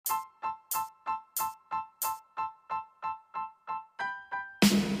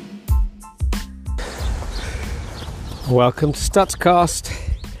Welcome to Stutzcast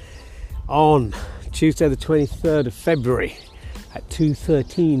on Tuesday the 23rd of February at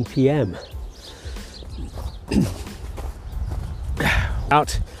 2:13 p.m.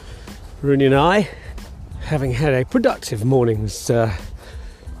 Out, Rooney and I, having had a productive morning's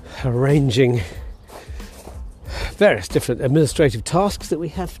arranging various different administrative tasks that we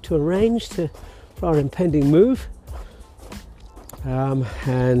have to arrange for our impending move,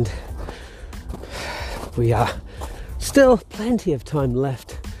 and we are still plenty of time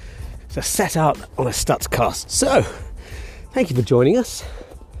left to set out on a Stutzcast. So, thank you for joining us,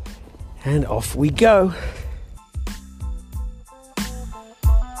 and off we go.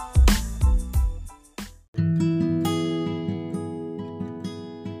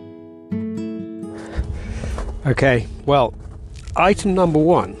 Okay, well, item number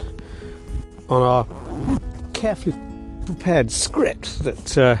one on our carefully prepared script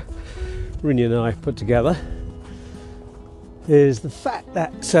that Rooney and I put together is the fact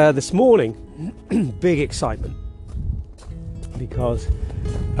that this morning, big excitement, because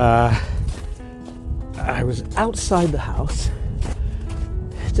I was outside the house,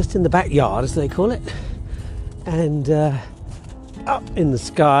 just in the backyard as they call it, and up in the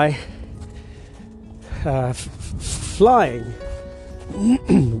sky, flying,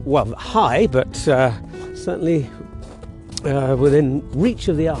 well, high, but certainly within reach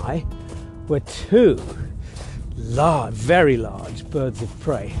of the eye, were two very large birds of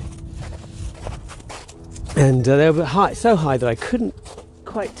prey. And they were high, so high that I couldn't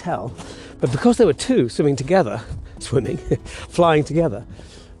quite tell. But because there were two flying together,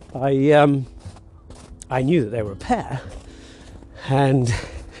 I knew that they were a pair. And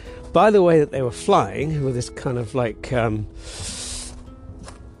by the way that they were flying, with this kind of like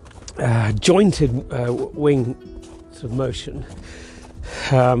jointed wing sort of motion,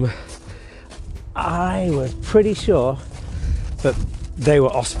 I was pretty sure that they were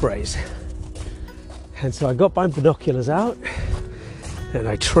ospreys. And so I got my binoculars out and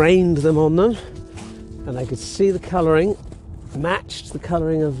I trained them on them, and I could see the colouring matched the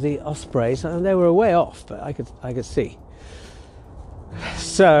colouring of the ospreys, and they were a way off, but I could see.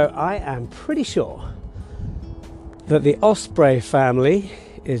 So I am pretty sure that the osprey family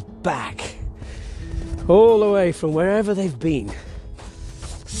is back, all the way from wherever they've been,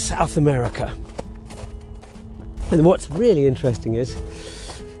 South America. And what's really interesting is,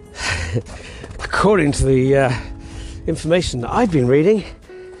 according to the information that I've been reading,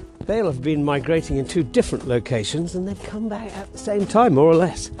 they'll have been migrating in two different locations and they've come back at the same time, more or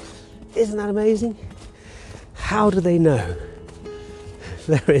less. Isn't that amazing? How do they know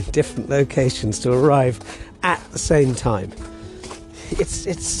they're in different locations to arrive at the same time?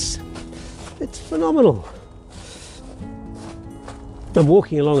 It's phenomenal. I'm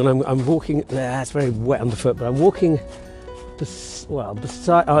walking along, and I'm walking. It's very wet underfoot, but I'm walking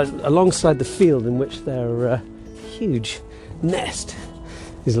alongside the field in which their huge nest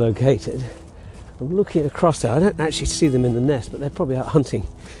is located. I'm looking across there. I don't actually see them in the nest, but they're probably out hunting.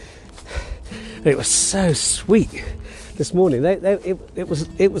 And it was so sweet this morning. It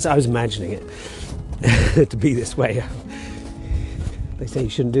was. I was imagining it to be this way. They say you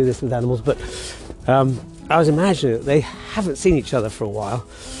shouldn't do this with animals, but I was imagining that they haven't seen each other for a while,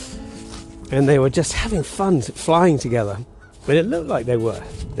 and they were just having fun flying together. But it looked like they were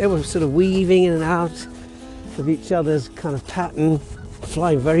sort of weaving in and out of each other's kind of pattern,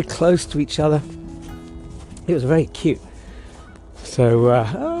 flying very close to each other. It was very cute.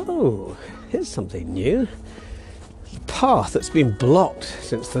 So, here's something new. The path that's been blocked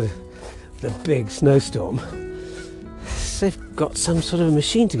since the big snowstorm. They've got some sort of a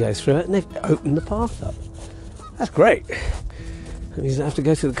machine to go through it, and they've opened the path up. That's great. That means I have to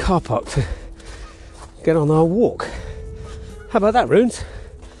go through the car park to get on our walk. How about that, Runes?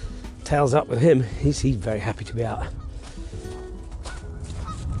 Tails up with him. He's very happy to be out.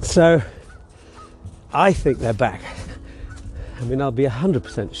 So, I think they're back. I mean, I'll be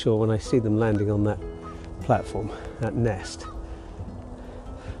 100% sure when I see them landing on that platform, that nest.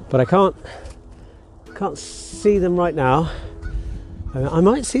 But I can't see them right now. I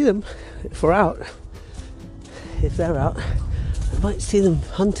might see them if we're out. If they're out, I might see them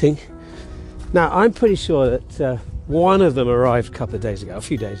hunting. Now, I'm pretty sure that one of them arrived a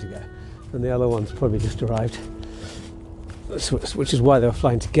few days ago, and the other one's probably just arrived, which is why they were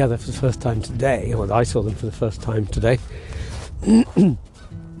flying together for the first time today, or I saw them for the first time today. You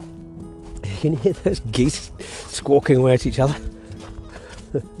can hear those geese squawking away at each other.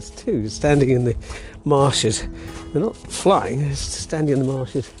 There's two standing in the marshes. They're not flying, they're just standing in the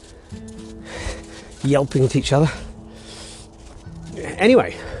marshes, yelping at each other.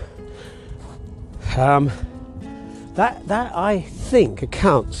 Anyway, That I think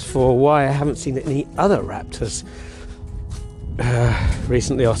accounts for why I haven't seen any other raptors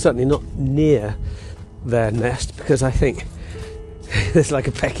recently, or certainly not near their nest, because I think there's like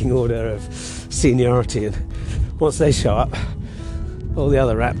a pecking order of seniority, and once they show up, all the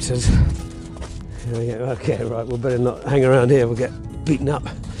other raptors, okay, right, we'll better not hang around here, we'll get beaten up,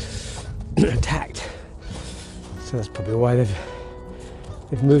 attacked. So that's probably why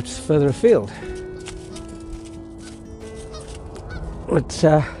they've moved further afield. But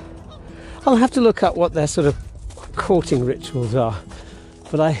I'll have to look up what their sort of courting rituals are,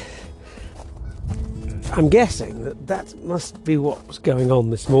 but I'm guessing that must be what was going on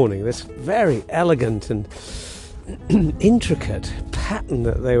this morning. This very elegant and intricate pattern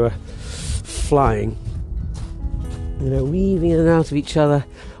that they were flying, weaving in and out of each other,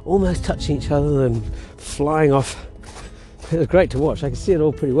 almost touching each other and flying off. It was great to watch. I could see it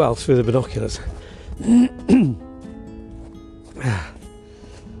all pretty well through the binoculars.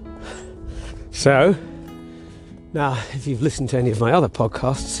 So, now, if you've listened to any of my other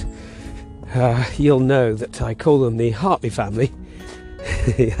podcasts, you'll know that I call them the Hartley family.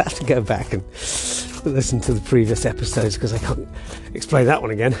 You have to go back and listen to the previous episodes because I can't explain that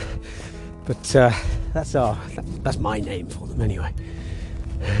one again. But that's my name for them anyway.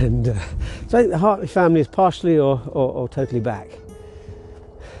 And so I think the Hartley family is partially or totally back.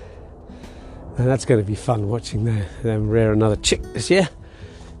 And that's going to be fun watching them rear another chick this year.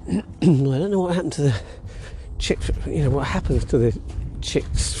 I don't know what happened to the chick, what happens to the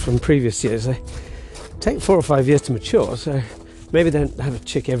chicks from previous years. They take 4 or 5 years to mature, so maybe they don't have a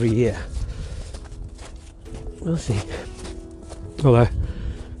chick every year. We'll see. Although,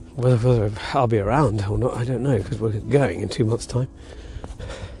 whether I'll be around or not, I don't know, because we're going in 2 months' time.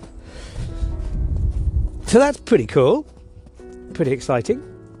 So that's pretty cool, pretty exciting.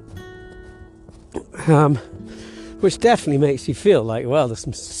 Which definitely makes you feel like, well, there's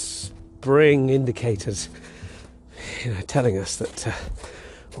some spring indicators, telling us that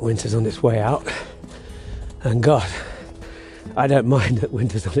winter's on its way out. And God, I don't mind that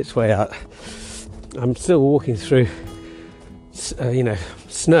winter's on its way out. I'm still walking through,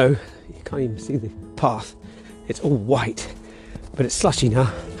 snow. You can't even see the path. It's all white, but it's slushy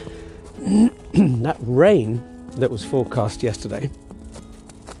now. That rain that was forecast yesterday,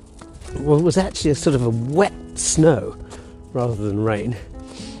 was actually a sort of a wet snow rather than rain.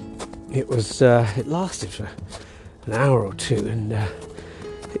 It lasted for an hour or two, and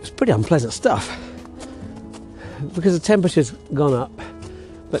it was pretty unpleasant stuff because the temperature's gone up,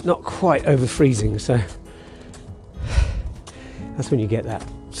 but not quite over freezing. So that's when you get that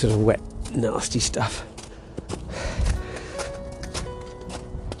sort of wet, nasty stuff.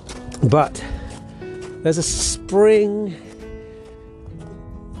 But there's a spring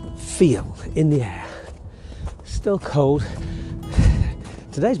feel in the air. Still cold.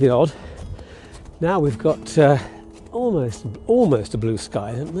 Today's been odd. Now we've got almost a blue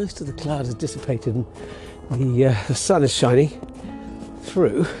sky, and most of the clouds have dissipated, and the sun is shining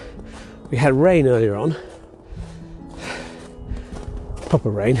through. We had rain earlier on, proper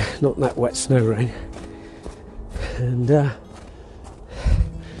rain, not that wet snow rain, and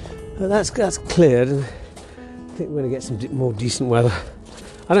that's cleared, and I think we're going to get some more decent weather.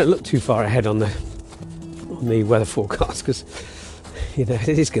 I don't look too far ahead on the weather forecast because it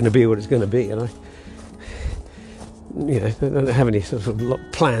is going to be what it's going to be, and I don't have any sort of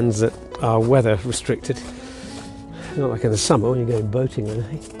plans that are weather restricted. Not like in the summer when you're going boating or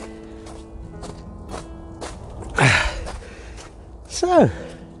anything. So,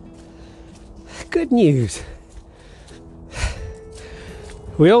 good news.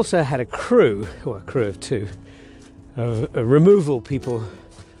 We also had a crew of two, removal people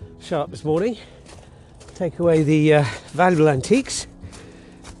show up this morning, take away the valuable antiques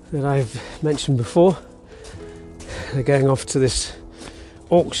that I've mentioned before. They're going off to this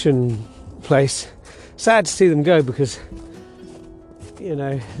auction place. Sad to see them go because,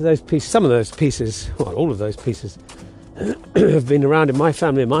 some of those pieces, well, all of those pieces, have been around in my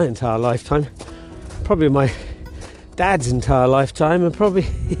family my entire lifetime. Probably my dad's entire lifetime, and probably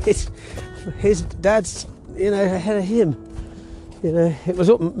his dad's, ahead of him. It was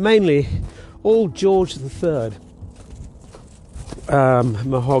mainly all George III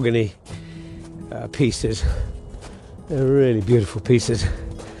mahogany pieces. They're really beautiful pieces,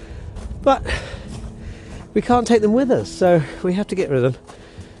 but we can't take them with us, so we have to get rid of them.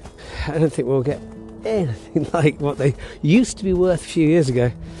 I don't think we'll get anything like what they used to be worth a few years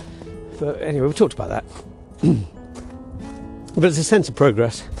ago, but anyway, we talked about that. But it's a sense of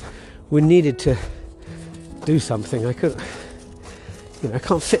progress. We needed to do something. I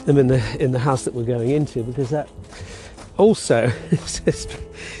can't fit them in the house that we're going into, because that also,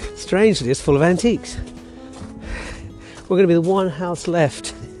 strangely, it's full of antiques. We're going to be the one house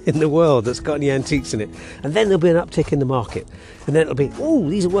left in the world that's got any antiques in it. And then there'll be an uptick in the market. And then it'll be, oh,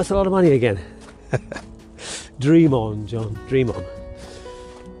 these are worth a lot of money again. Dream on, John, dream on.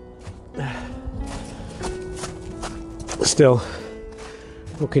 Still,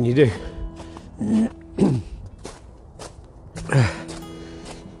 what can you do?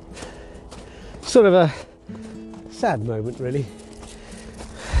 Sort of a sad moment, really.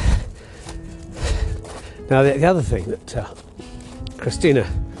 Now, the other thing that Christina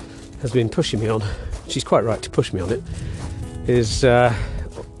has been pushing me on, she's quite right to push me on it, is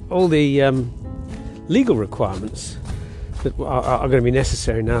all the legal requirements that are going to be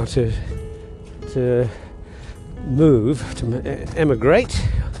necessary now to move, to emigrate.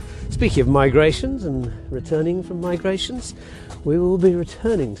 Speaking of migrations and returning from migrations, we will be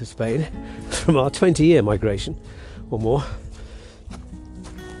returning to Spain from our 20-year migration or more.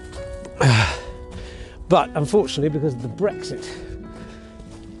 But unfortunately, because of the Brexit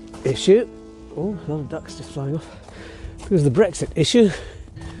issue, oh, a lot of ducks just flying off. Because of the Brexit issue,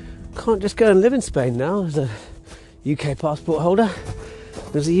 can't just go and live in Spain now as a UK passport holder,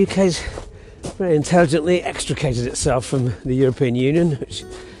 because the UK's very intelligently extricated itself from the European Union, which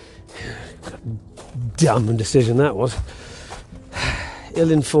dumb decision that was.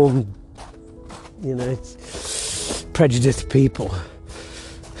 Ill-informed, prejudiced people.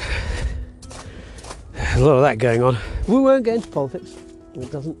 A lot of that going on. We won't get into politics.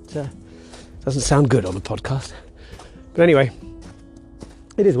 It doesn't sound good on the podcast. But anyway,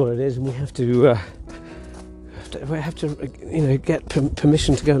 it is what it is, and we have to get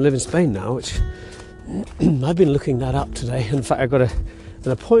permission to go and live in Spain now. Which I've been looking that up today. In fact, I got an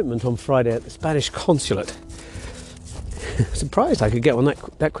appointment on Friday at the Spanish consulate. Surprised I could get one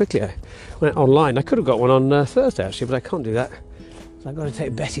that quickly. I went online. I could have got one on Thursday actually, but I can't do that. So I've got to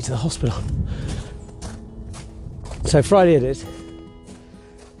take Betty to the hospital. So Friday it is.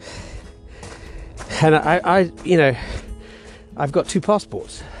 And I've got two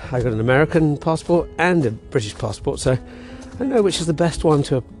passports. I've got an American passport and a British passport, so I don't know which is the best one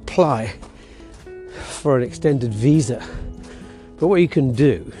to apply for an extended visa. But what you can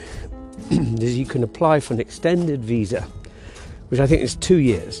do is you can apply for an extended visa, which I think is 2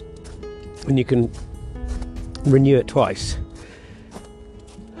 years, and you can renew it twice.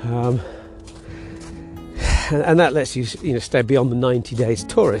 And that lets you stay beyond the 90 days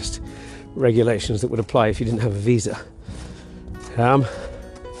tourist regulations that would apply if you didn't have a visa.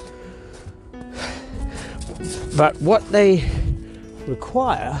 But what they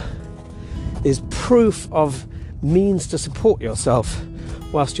require is proof of means to support yourself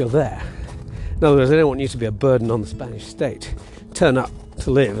whilst you're there. In other words, they don't want you to be a burden on the Spanish state. Turn up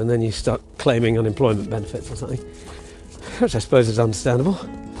to live and then you start claiming unemployment benefits or something, which I suppose is understandable.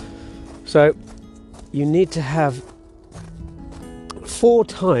 So you need to have 4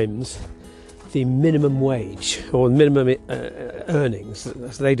 times the minimum wage or minimum earnings,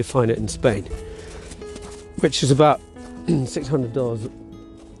 as they define it in Spain, which is about $600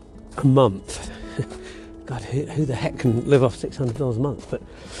 a month. God, who the heck can live off $600 a month? But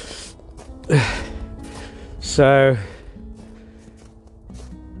so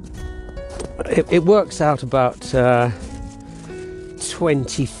it works out about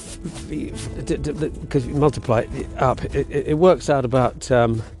 20. Because you multiply it up, it works out about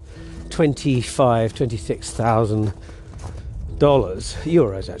 $26,000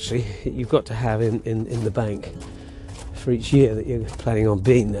 euros. Actually, you've got to have in the bank for each year that you're planning on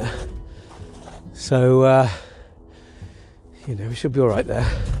being there. So we should be all right there.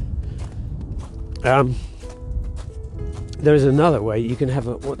 There is another way. You can have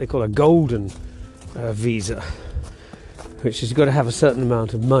what they call a golden visa, which is you've got to have a certain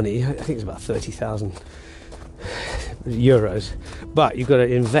amount of money. I think it's about 30,000 euros, but you've got to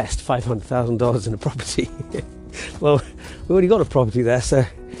invest $500,000 in a property. Well, we've already got a property there, so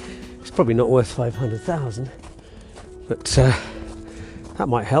it's probably not worth 500,000, but that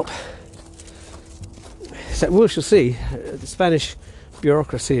might help. So we shall see. The Spanish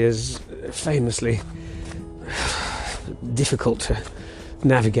bureaucracy is famously difficult to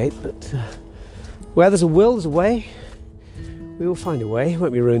navigate, but where there's a will, there's a way. We will find a way. It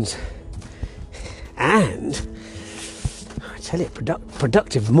won't be ruins. And I tell you,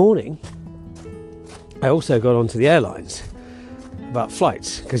 productive morning. I also got onto the airlines about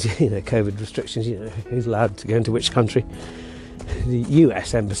flights, because COVID restrictions. Who's allowed to go into which country. The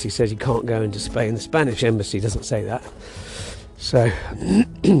US embassy says you can't go into Spain. The Spanish embassy doesn't say that. So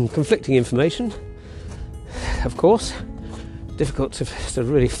conflicting information, of course. Difficult to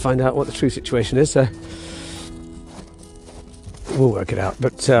really find out what the true situation is. So we'll work it out.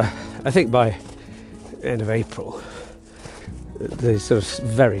 But I think by end of April, the sort of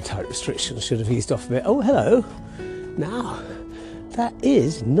very tight restrictions should have eased off a bit. Oh, hello. Now, that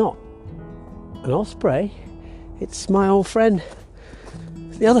is not an osprey. It's my old friend,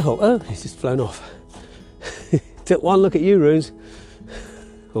 the other hawk. Oh, he's just flown off. Took one look at you, Runes.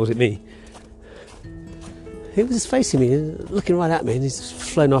 Or was it me? He was just facing me, looking right at me, and he's just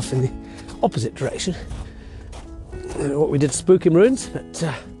flown off in the opposite direction. I don't know what we did to spook him, Runes, but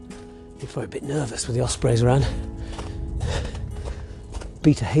you're probably a bit nervous with the ospreys around.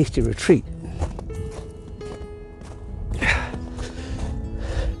 Beat a hasty retreat.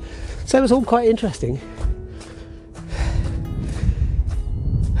 So it was all quite interesting.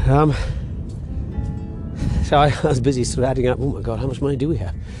 So I was busy sort of adding up, oh my God, how much money do we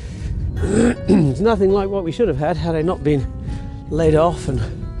have? It's nothing like what we should have had I not been laid off and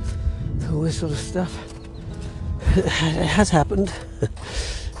all this sort of stuff. It has happened.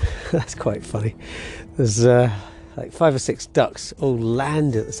 That's quite funny. There's like 5 or 6 ducks all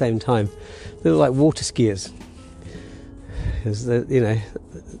land at the same time. They look like water skiers. Because they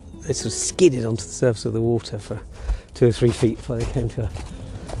sort of skidded onto the surface of the water for 2 or 3 feet before they came to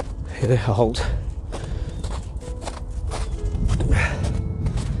a halt.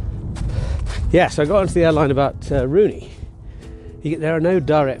 Yeah, so I got onto the airline about Rooney. There are no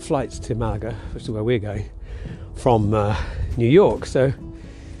direct flights to Malaga, which is where we're going, from New York. So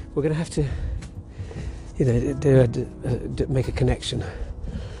we're going to have to, make a connection.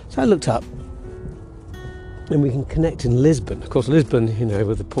 So I looked up, and we can connect in Lisbon. Of course, Lisbon,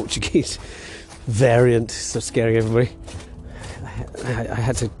 with the Portuguese variant, sort of scaring everybody. I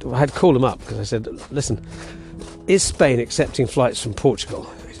had to call them up because I said, listen, is Spain accepting flights from Portugal?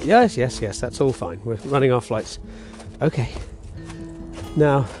 Yes, that's all fine. We're running our flights. Okay.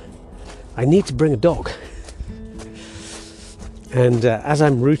 Now, I need to bring a dog. And as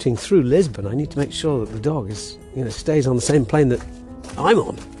I'm routing through Lisbon, I need to make sure that the dog stays on the same plane that I'm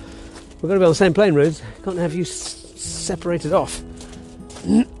on. We're going to be on the same plane, Rudes. Can't have you separated off.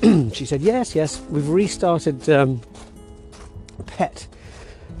 She said, yes, we've restarted pet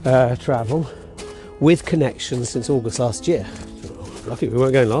travel with connections since August last year. Lucky we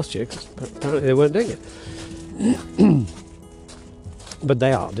weren't going last year because apparently they weren't doing it. But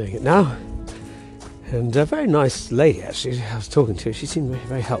they are doing it now. And a very nice lady, actually, I was talking to. She seemed very,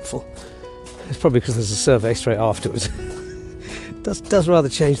 very helpful. It's probably because there's a survey straight afterwards. does rather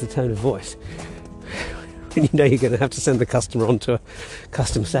change the tone of voice. When you're going to have to send the customer on to a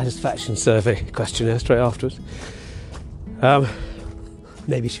custom satisfaction survey questionnaire straight afterwards.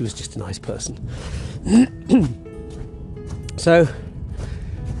 Maybe she was just a nice person. So,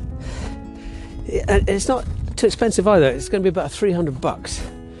 it's not too expensive either. It's going to be about $300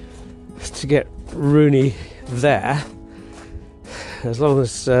 to get Rooney there, as long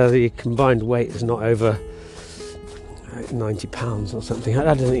as the combined weight is not over 90 pounds or something. I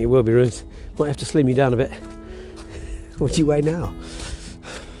don't think it will be, Runes. Might have to slim you down a bit. What do you weigh now?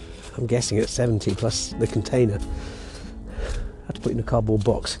 I'm guessing it's 70 plus the container. I have to put it in a cardboard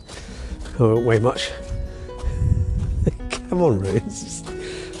box. I won't weigh much. Come on, Runes.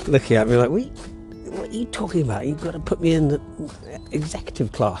 Just looking at me like, what are you talking about? You've got to put me in the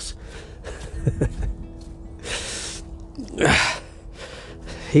executive class.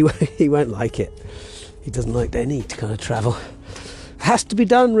 He won't like it. He doesn't like any kind of travel. Has to be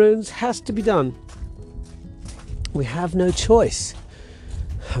done, Runes. Has to be done. We have no choice,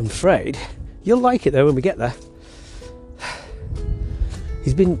 I'm afraid. You'll like it though when we get there.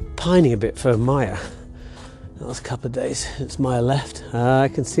 He's been pining a bit for Maya the last couple of days. It's Maya left. I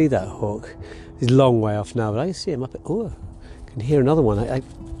can see that hawk. He's a long way off now, but I can see him up. I can hear another one.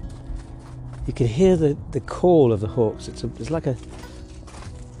 You can hear the call of the hawks. It's like a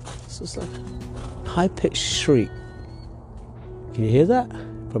high-pitched shriek. Can you hear that?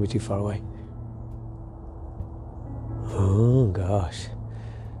 Probably too far away. Oh gosh.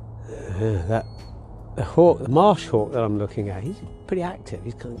 The marsh hawk that I'm looking at, he's pretty active.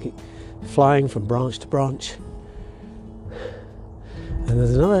 He's kind of keep flying from branch to branch. And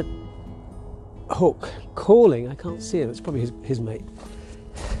there's another hawk calling. I can't see him. It's probably his mate.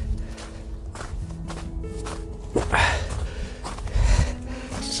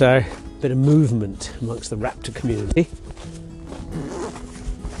 So, a bit of movement amongst the raptor community.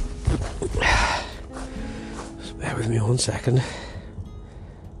 Just bear with me 1 second.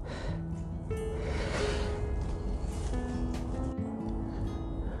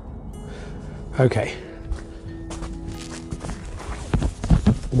 Okay.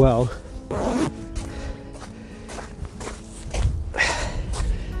 Well,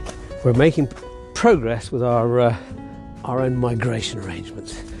 we're making progress with our our own migration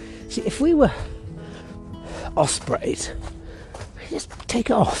arrangements. See, if we were ospreys, just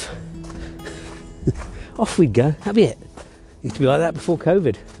take off. Off we'd go. That'd be it. Used to be like that before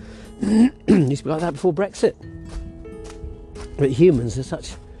COVID. Used to be like that before Brexit. But humans are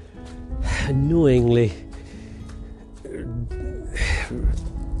such annoyingly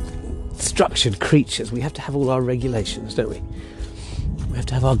structured creatures. We have to have all our regulations, don't we? We have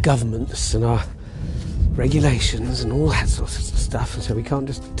to have our governments and our regulations and all that sort of stuff, and so we can't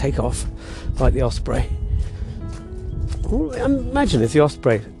just take off like the osprey. Well, imagine if the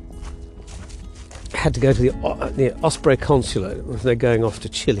osprey had to go to the osprey consulate if they're going off to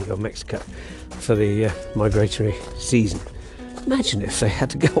Chile or Mexico for the migratory season. Imagine if they had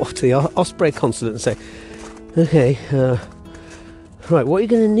to go off to the osprey consulate and say, okay, right, what you're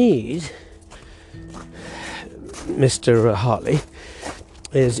going to need, Mr. Hartley,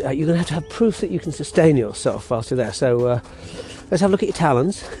 is you're going to have proof that you can sustain yourself whilst you're there. So let's have a look at your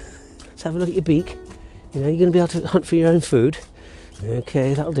talons. Let's have a look at your beak. You know, you're going to be able to hunt for your own food.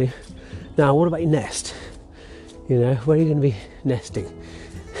 Okay, that'll do. Now, what about your nest? You know, where are you going to be nesting?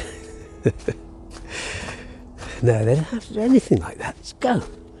 No, they don't have to do anything like that. Let's go.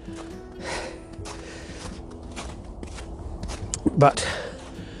 But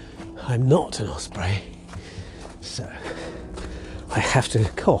I'm not an osprey, so I have to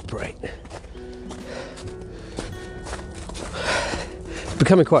cooperate. It's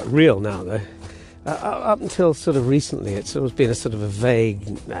becoming quite real now, though. Up until sort of recently, it's always been a sort of a vague,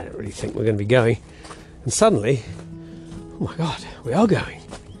 I don't really think we're going to be going. And suddenly, oh my God, we are going.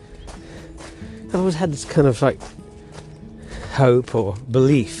 I've always had this kind of like hope or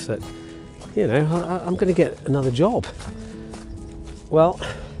belief that, you know, I'm going to get another job. Well,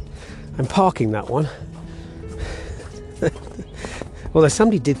 I'm parking that one. Although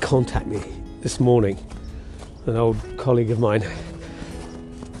somebody did contact me this morning, an old colleague of mine,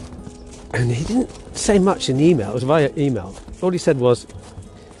 and he didn't say much in the email. It was via email. All he said was,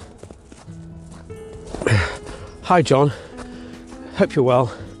 "Hi John, hope you're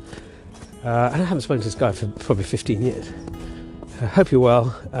well." And I haven't spoken to this guy for probably 15 years. Hope you're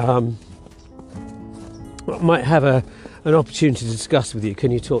well. Might have an opportunity to discuss with you.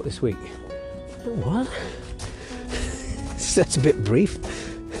 Can you talk this week? What? That's a bit brief.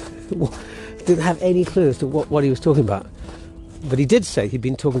 Didn't have any clue as to what he was talking about. But he did say he'd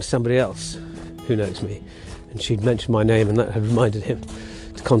been talking to somebody else who knows me, and she'd mentioned my name, and that had reminded him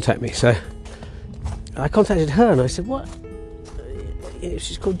to contact me. So I contacted her, and I said, "What?"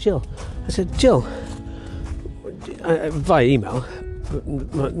 She's called Jill. I said, "Jill," via email.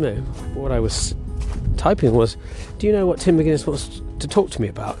 But no, what I was typing was, "Do you know what Tim McGuinness wants to talk to me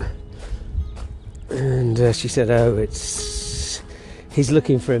about?" And she said, "Oh, he's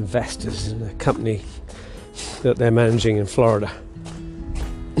looking for investors in a company that they're managing in Florida."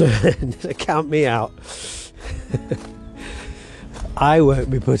 Count me out. I won't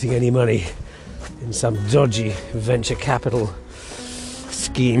be putting any money in some dodgy venture capital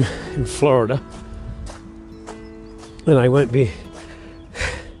scheme in Florida, and I won't be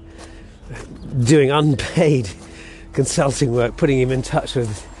doing unpaid consulting work, putting him in touch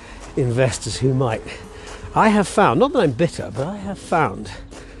with investors who might. I have found, not that I'm bitter, but I have found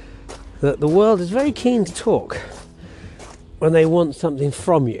that the world is very keen to talk when they want something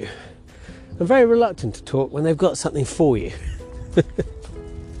from you, and very reluctant to talk when they've got something for you.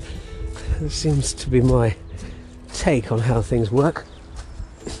 This seems to be my take on how things work.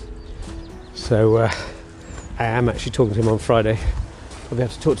 So I am actually talking to him on Friday. I'll be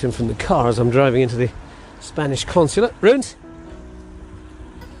able to talk to him from the car as I'm driving into the Spanish consulate. Runes?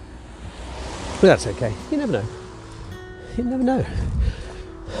 But that's okay. You never know. You never know.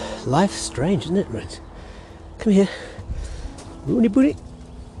 Life's strange, isn't it, Runes? Come here. Rooney booty.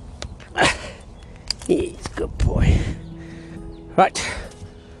 He's a good boy. Right.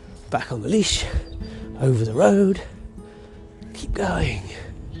 Back on the leash. Over the road. Keep going.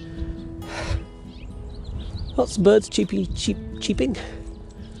 Lots of birds cheeping.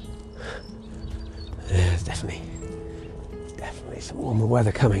 There's definitely some warmer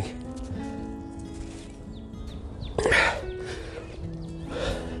weather coming.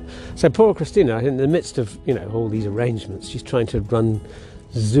 So poor Christina, in the midst of, you know, all these arrangements, she's trying to run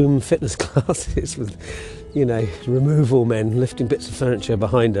Zoom fitness classes with, you know, removal men lifting bits of furniture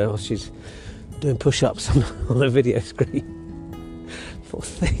behind her while she's doing push-ups on a video screen. Poor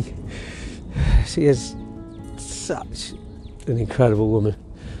thing. She is such an incredible woman.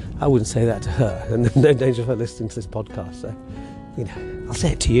 I wouldn't say that to her, and there's no danger of her listening to this podcast, so, you know, I'll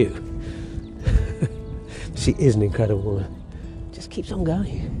say it to you. She is an incredible woman. Just keeps on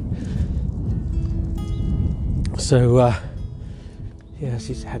going. So yeah,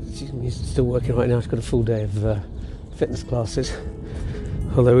 she's still working right now. She's got a full day of fitness classes.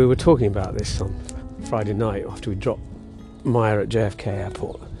 Although we were talking about this on Friday night after we dropped Maya at JFK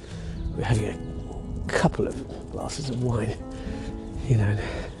Airport. We were having a couple of glasses of wine, you know,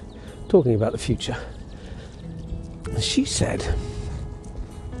 talking about the future. And she said,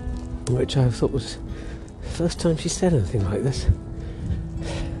 which I thought was the first time she said anything like this,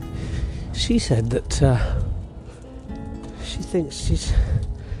 she said that she thinks she's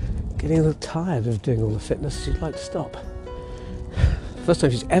getting a little tired of doing all the fitness. She'd like to stop. First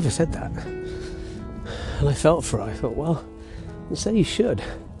time she's ever said that. And I felt for her. I thought, well, you say you should.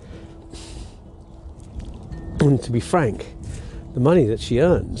 And to be frank, the money that she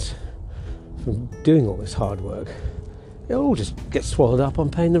earns from doing all this hard work, it all just gets swallowed up on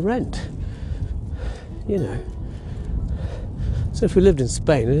paying the rent. You know. So if we lived in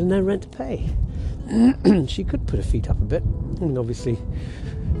Spain, there's no rent to pay. She could put her feet up a bit. I mean, obviously,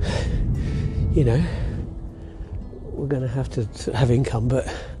 you know, we're going to have income, but,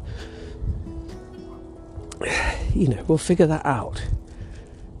 you know, we'll figure that out.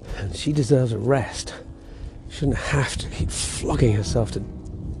 And she deserves a rest. She shouldn't have to keep flogging herself to,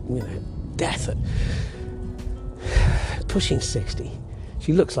 you know, death at pushing 60.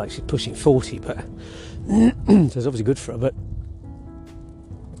 She looks like she's pushing 40, but so it's obviously good for her. But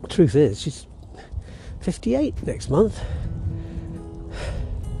the truth is, she's 58 next month.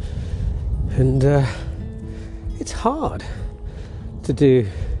 And it's hard to do,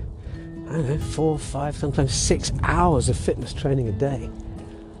 I don't know, 4, 5, sometimes 6 hours of fitness training a day.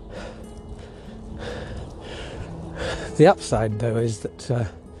 The upside, though, is that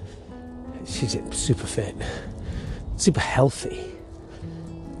she's super fit, super healthy.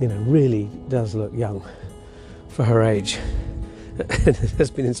 You know, really does look young for her age. And it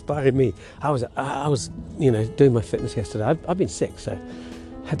has been inspiring me. I was, you know, doing my fitness yesterday. I've been sick, so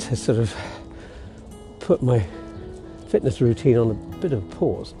I had to sort of put my fitness routine on a bit of a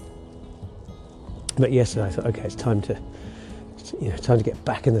pause. But yesterday I thought, okay, it's time to get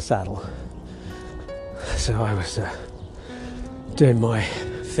back in the saddle. So I was doing my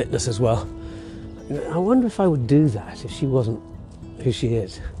fitness as well. I wonder if I would do that if she wasn't who she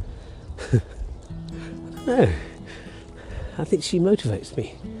is. I don't know. I think she motivates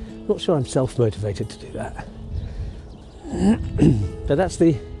me. Not sure I'm self-motivated to do that. But that's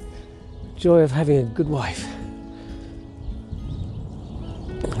the joy of having a good wife.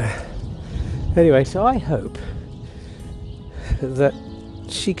 Anyway, so I hope that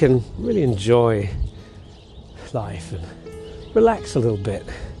she can really enjoy life and relax a little bit,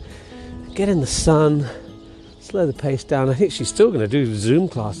 get in the sun, slow the pace down. I think she's still going to do Zoom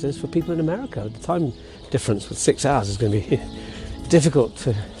classes for people in America. The time difference with 6 hours is going to be difficult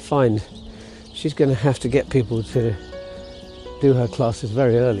to find. She's going to have to get people to do her classes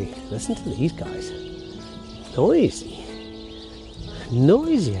very early. Listen to these guys. Noisy,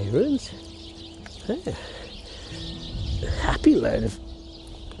 eh, Runes? Yeah. Happy load of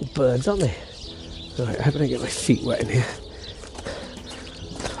birds, aren't they? Right, I hope I don't get my feet wet in here.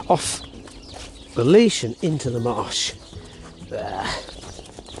 Off the leash and into the marsh. There.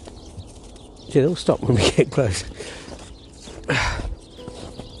 See, they'll stop when we get close.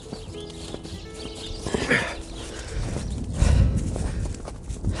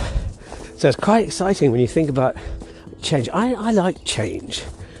 So it's quite exciting when you think about change. I like change.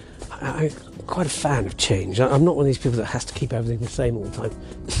 I'm quite a fan of change. I'm not one of these people that has to keep everything the same all the time.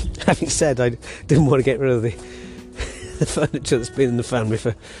 Having said, I didn't want to get rid of the furniture that's been in the family for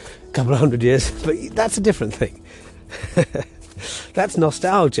a couple of 100 years, but that's a different thing. That's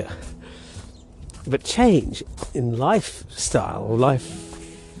nostalgia. But change in lifestyle or life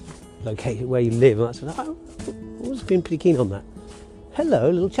location where you live, I've always been pretty keen on that. Hello,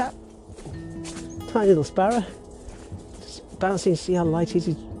 little chap. Tiny little sparrow. Just bouncing, see how light he is?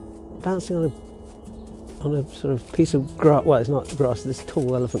 He's bouncing on a sort of piece of grass. Well, it's not grass, this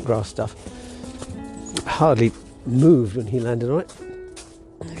tall elephant grass stuff. Hardly moved when he landed on it.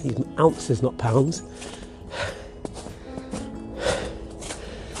 He's ounces, not pounds.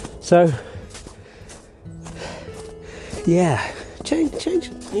 So, yeah, change.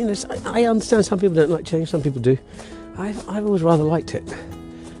 You know, I understand some people don't like change, some people do. I've always rather liked it.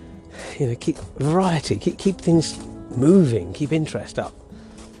 You know, keep variety, keep things moving, keep interest up.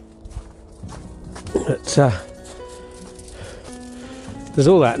 But there's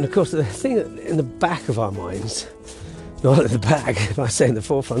all that, and of course the thing in the back of our minds, not at the back, if I say in the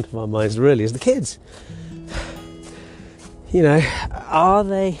forefront of our minds really, is the kids. You know, are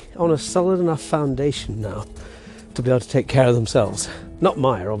they on a solid enough foundation now to be able to take care of themselves? Not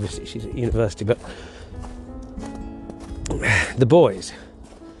Maya, obviously, she's at university, but the boys,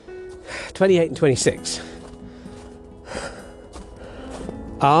 28 and 26,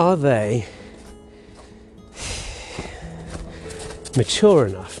 are they mature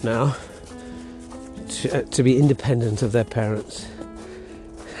enough now to be independent of their parents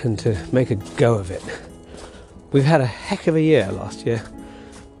and to make a go of it? We've had a heck of a year last year,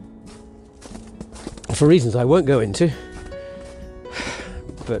 for reasons I won't go into,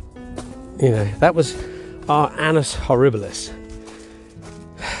 but that was our annus horribilis.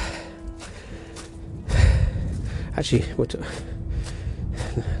 Actually,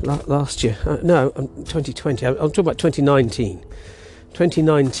 last year, 2020, I'm talking about 2019.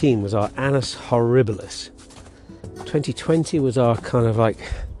 2019 was our annus horribilis. 2020 was our kind of like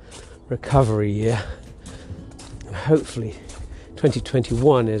recovery year. Hopefully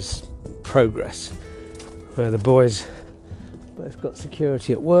 2021 is progress, where the boys both got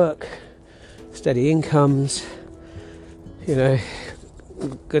security at work, steady incomes,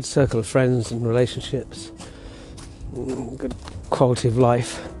 good circle of friends and relationships, good quality of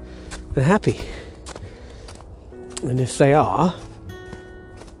life, and happy. And if they are,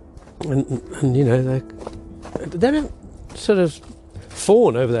 and they don't sort of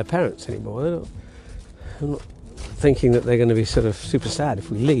fawn over their parents anymore. I'm not thinking that they're going to be sort of super sad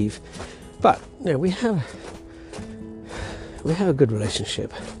if we leave, but we have a good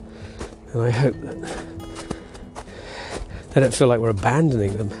relationship, and I hope that they don't feel like we're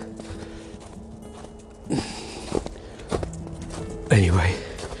abandoning them. Anyway,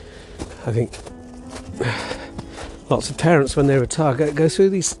 I think lots of parents, when they retire, go through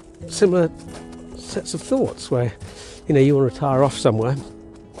these similar sets of thoughts where, you want to retire off somewhere.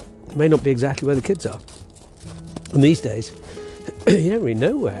 It may not be exactly where the kids are. And these days, you don't really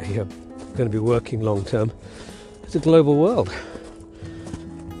know where you're going to be working long term. It's a global world.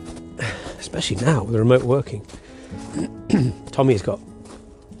 Especially now with remote working. Tommy's got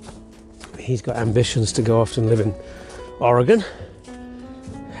ambitions to go off and live in Oregon.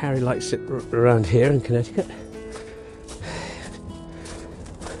 Harry likes it around here in Connecticut.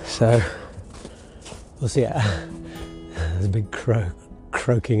 So we'll see. There's a big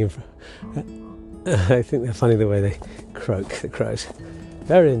croaking in front. I think they're funny the way they croak, the crows.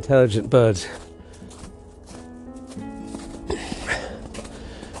 Very intelligent birds.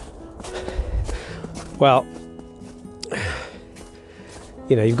 Well,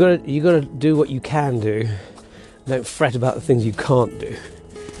 you've got to do what you can do. Don't fret about the things you can't do,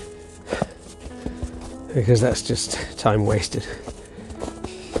 because that's just time wasted.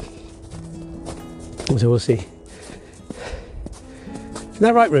 So we'll see. Isn't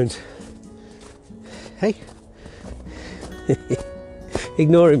that right, Runes? Hey?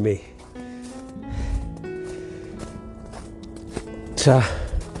 Ignoring me.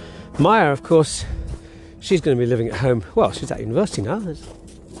 Maya, of course, she's going to be living at home. Well, she's at university now. It's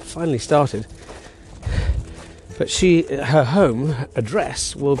finally started. But her home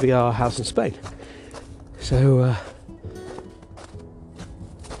address will be our house in Spain. So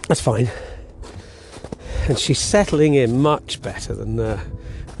that's fine. And she's settling in much better than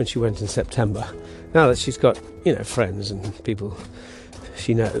when she went in September. Now that she's got, friends and people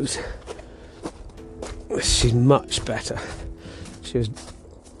she knows, she's much better. She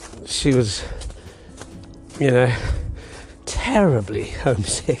was, terribly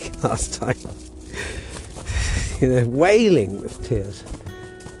homesick last time. Wailing with tears.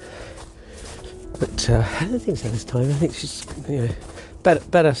 But I don't think so this time. I think she's,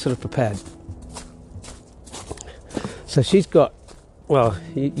 better sort of prepared. So she's got,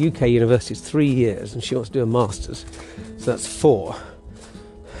 UK university is 3 years, and she wants to do a master's, so that's 4.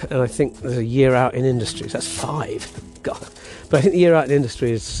 And I think there's a year out in industry, so that's 5. God. But I think the year out in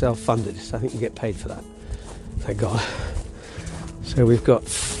industry is self-funded, so I think you get paid for that. Thank God. So we've got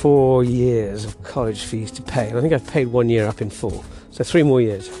 4 years of college fees to pay, and I think I've paid 1 year up in full, so 3 more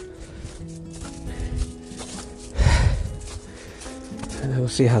years. And we'll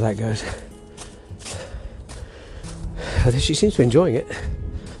see how that goes. She seems to be enjoying it,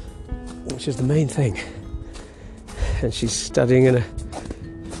 which is the main thing. And she's studying in a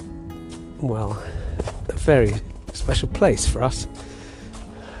very special place for us,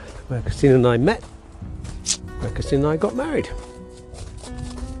 where Christina and I met, where Christina and I got married.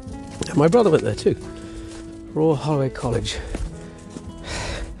 And my brother went there too, Royal Holloway College.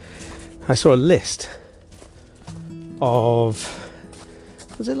 I saw a list of,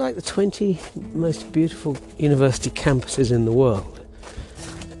 was it like the 20 most beautiful university campuses in the world?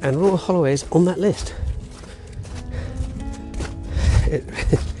 And Royal Holloway is on that list.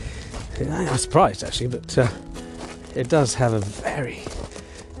 I'm surprised actually, but it does have a very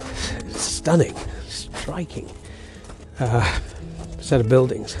stunning, striking set of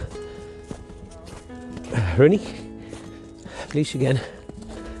buildings. Rooney, Leash again.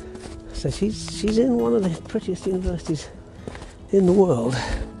 So she's in one of the prettiest universities in the world.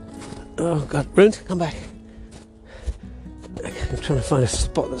 Oh God, Brunt, come back. I'm trying to find a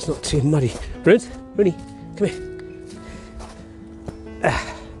spot that's not too muddy. Brunt, Rooney, come here.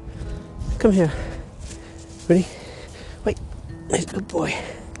 Come here. Rooney, wait. Good boy.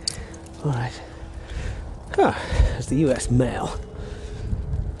 All right. Ah, there's the US mail.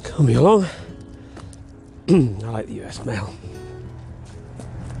 Coming along. I like the US mail.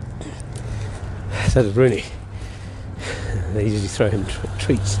 So does Rooney. They usually throw him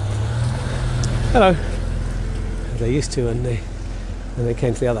treats. Hello. They used to when they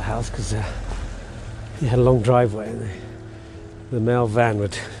came to the other house, because he had a long driveway, and the mail van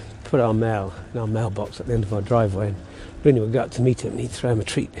would put our mail in our mailbox at the end of our driveway, and Rooney would go up to meet him and he'd throw him a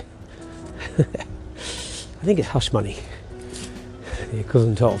treat. I think it's hush money, the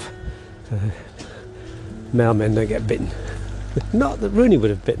equivalent of. Mailmen don't get bitten. Not that Rooney would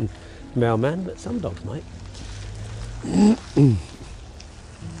have bitten the mailman, but some dogs might.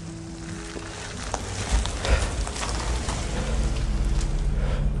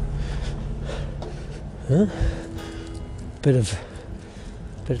 Huh? Bit of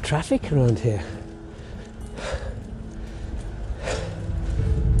traffic around here.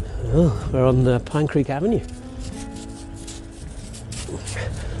 Oh, we're on Pine Creek Avenue.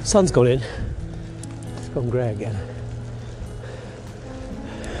 Sun's gone in. It's gone grey again.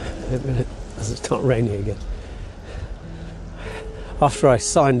 As it's not raining again. After I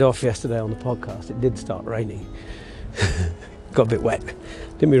signed off yesterday on the podcast, it did start raining. Got a bit wet.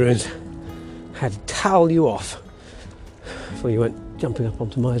 Didn't we, Runes? Had to towel you off before you went jumping up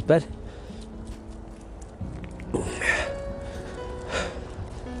onto Maya's bed.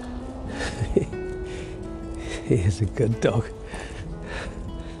 He is a good dog.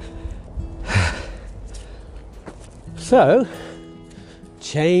 So,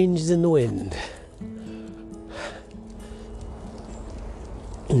 changes in the wind.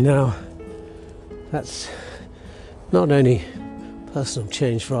 Now, that's not only personal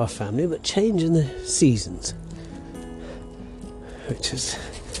change for our family, but change in the seasons, which is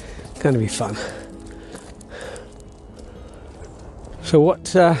going to be fun. So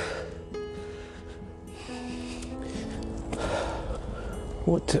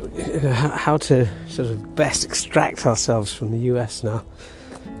how to sort of best extract ourselves from the US now.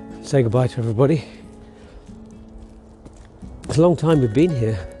 Say goodbye to everybody. It's a long time we've been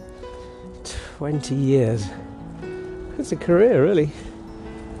here. 20 years. It's a career, really.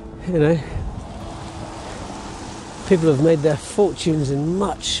 You know, people have made their fortunes in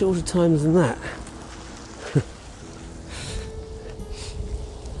much shorter times than that.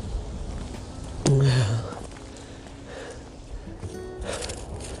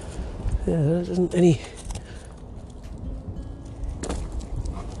 Yeah, there isn't any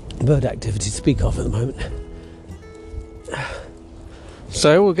bird activity to speak of at the moment.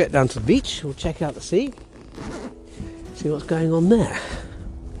 So we'll get down to the beach, we'll check out the sea, see what's going on there.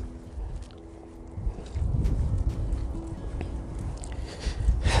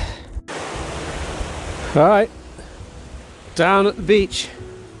 Alright, down at the beach.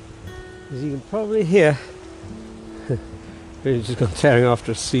 As you can probably hear, we've just gone tearing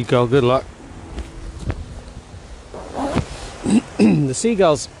after a seagull, good luck. The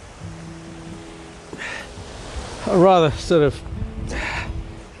seagulls are rather sort of,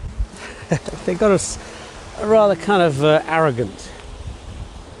 they've got a rather kind of arrogant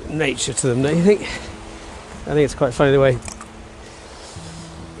nature to them, don't you think? I think it's quite funny the way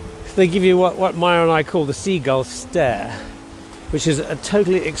they give you what Maya and I call the seagull stare, which is a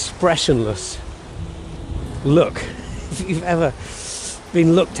totally expressionless look. If you've ever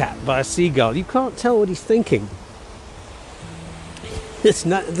been looked at by a seagull, you can't tell what he's thinking. There's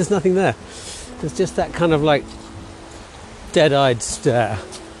nothing there. There's just that kind of like dead-eyed stare.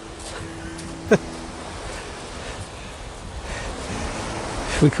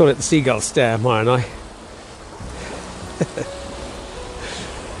 We call it the seagull stare, Maya and I.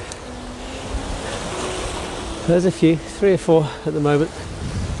 There's a few, 3 or 4 at the moment,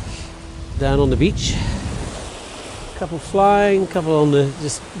 down on the beach. A couple flying, a couple on the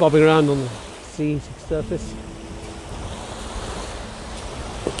just bobbing around on the sea surface.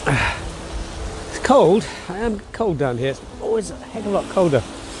 It's cold. I am cold down here. It's always a heck of a lot colder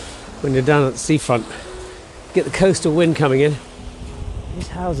when you're down at the seafront. Get the coastal wind coming in. These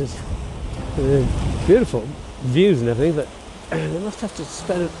houses, beautiful views and everything, but they must have to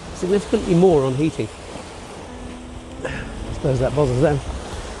spend significantly more on heating. I suppose that bothers them.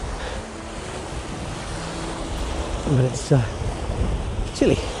 but it's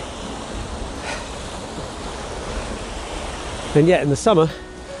chilly. And yet in the summer,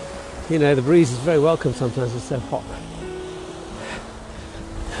 you know, the breeze is very welcome sometimes, it's so hot.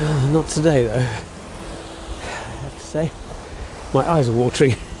 Not today though, I have to say. My eyes are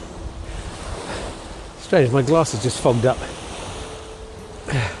watering. Strange, my glasses just fogged up.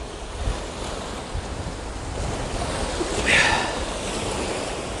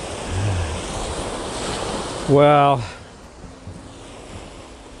 Well,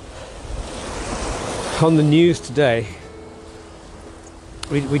 on the news today,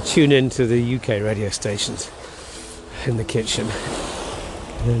 we tune into the UK radio stations in the kitchen,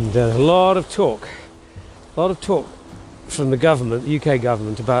 and a lot of talk from the government, the UK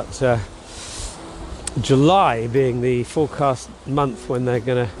government, about July being the forecast month when they're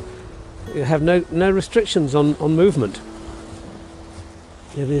going to have no restrictions on movement.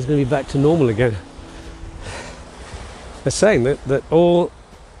 Everything's going to be back to normal again. They're saying that all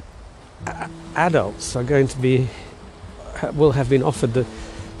adults are going to will have been offered the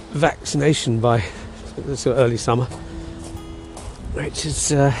vaccination by this early summer, which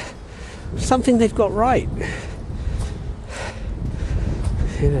is something they've got right.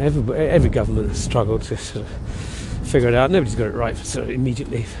 You know, every government has struggled to sort of figure it out. Nobody's got it right sort of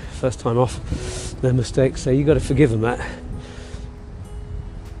immediately, first time off, no mistakes. So you've got to forgive them that.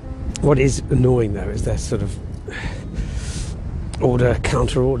 What is annoying though is their sort of order,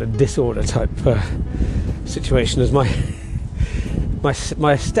 counter-order, disorder type situation, as my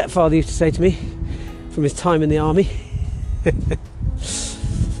stepfather used to say to me from his time in the army.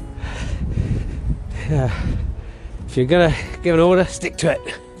 Yeah. If you're going to give an order, stick to it.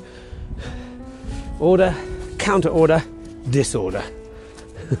 Order, counter-order, disorder.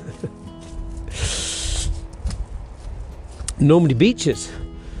 Normandy Beaches.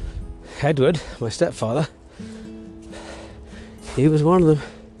 Edward, my stepfather, he was one of them.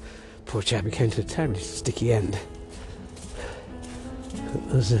 Poor chap, he came to a terribly sticky end.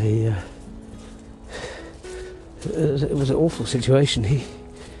 It was an awful situation. He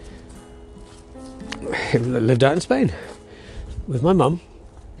lived out in Spain with my mum.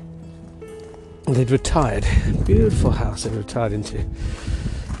 They'd retired, beautiful house they'd retired into,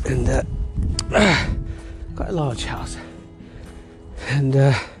 and quite a large house. And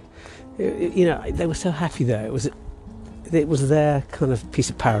you know, they were so happy there. It was their kind of piece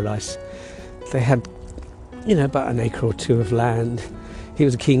of paradise. They had, you know, about an acre or two of land. He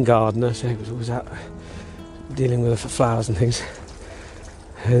was a keen gardener, so he was always out dealing with the flowers and things.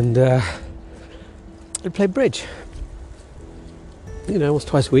 And we'd play bridge, you know, once,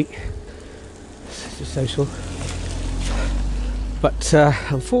 twice a week. It's just social. But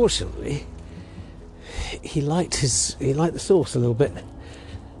unfortunately, he liked the sauce a little bit.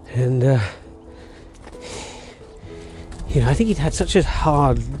 And you know, I think he'd had such a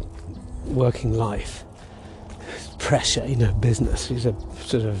hard working life, pressure, you know, business. He's a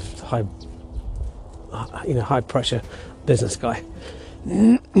sort of high pressure business guy.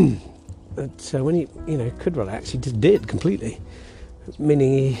 But when he, you know, could relax, he just did completely,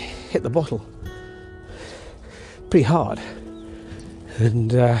 meaning he hit the bottle pretty hard.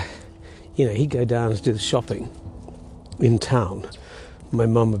 And you know, he'd go down and do the shopping in town. My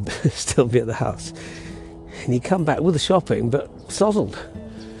mum would still be at the house, and he'd come back with the shopping, but sozzled.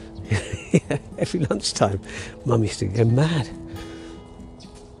 Every lunchtime, Mum used to go mad.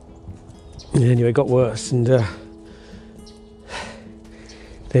 And anyway, it got worse, and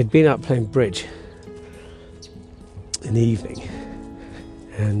they'd been out playing bridge in the evening,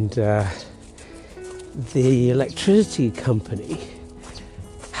 and the electricity company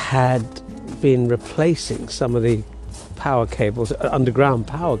had been replacing some of the power cables, underground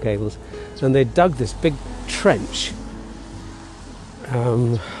power cables, and they dug this big trench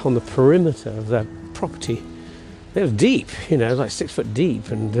on the perimeter of their property. It was deep, you know, like 6 foot deep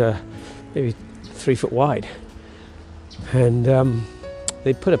and maybe 3 foot wide. And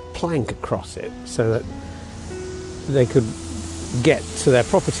they put a plank across it so that they could get to their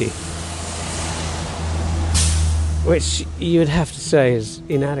property, which you'd have to say is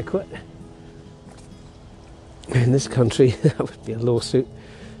inadequate. In this country, that would be a lawsuit.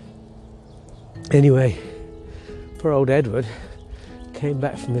 Anyway, poor old Edward came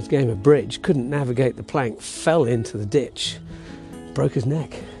back from his game of bridge, couldn't navigate the plank, fell into the ditch, broke his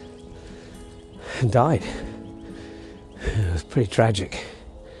neck, and died. It was pretty tragic.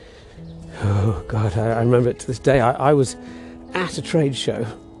 Oh God, I remember it to this day. I was at a trade show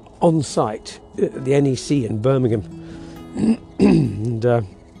on site at the NEC in Birmingham, and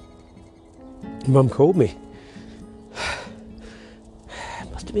Mum called me.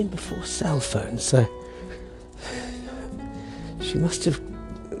 It must have been before cell phones, so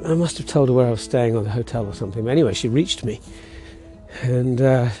I must have told her where I was staying or the hotel or something. But anyway, she reached me,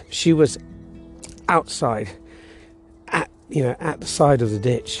 and she was outside, at the side of the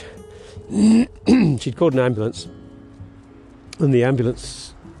ditch. She'd called an ambulance, and the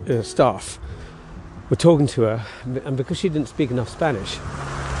ambulance staff were talking to her, and because she didn't speak enough Spanish,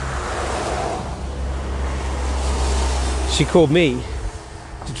 she called me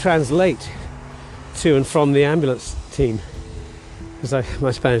to translate to and from the ambulance team, because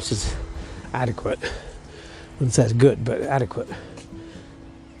my Spanish is adequate. I wouldn't say it's good, but adequate.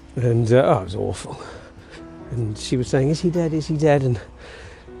 And it was awful. And she was saying, "Is he dead? Is he dead?" And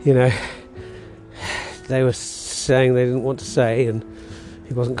they were saying they didn't want to say, and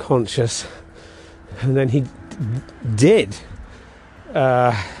he wasn't conscious. And then he did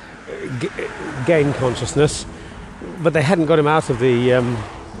gain consciousness, but they hadn't got him out of the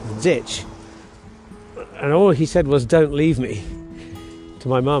ditch. And all he said was, "Don't leave me," to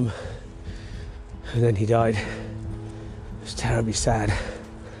my mum. And then he died. It was terribly sad.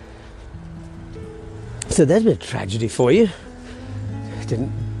 So there's been a tragedy for you.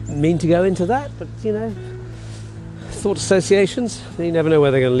 Didn't mean to go into that, but thought associations, you never know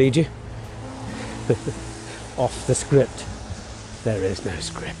where they're going to lead you. Off the script. There is no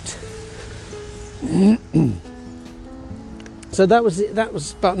script. So that was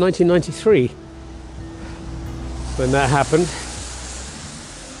about 1993 when that happened.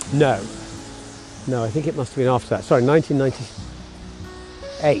 No, I think it must have been after that. Sorry,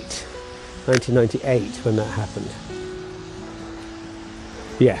 1998 when that happened.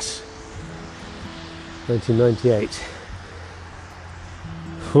 Yes, 1998.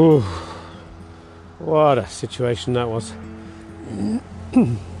 Whew. What a situation that was.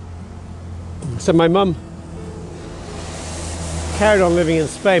 So my mum carried on living in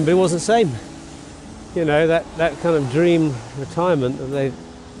Spain, but it wasn't the same. That kind of dream retirement that they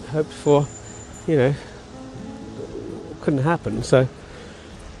hoped for, couldn't happen. So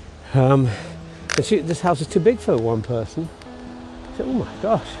this house is too big for one person. I said, "Oh my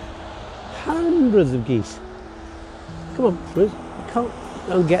gosh, hundreds of geese. Come on, Ruth, you can't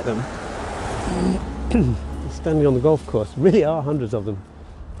go and get them." Standing on the golf course, really are hundreds of them.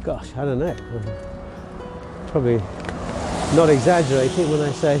 Gosh, I don't know. Probably not exaggerating when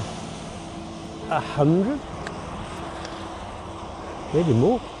I say 100, maybe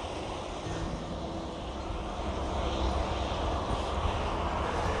more.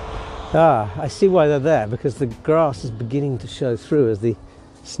 I see why they're there, because the grass is beginning to show through as the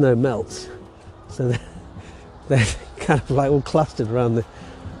snow melts. So they're kind of like all clustered around the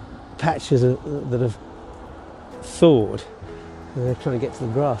patches that have thawed, and they're trying to get to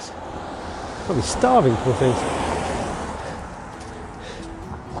the grass. Probably starving, poor things.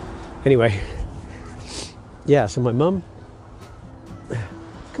 Anyway, yeah, so my mum,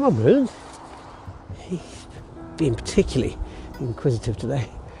 come on, Moon. He's being particularly inquisitive today.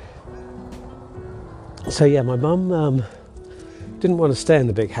 So yeah, my mum didn't want to stay in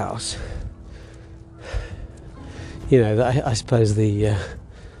the big house. I suppose the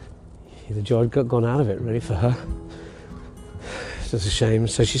joy had gone out of it really for her. It's just a shame.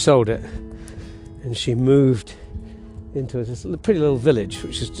 So she sold it, and she moved into this pretty little village,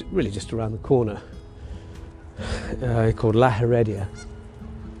 which is really just around the corner, called La Heredia,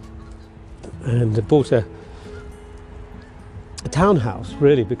 and bought a townhouse,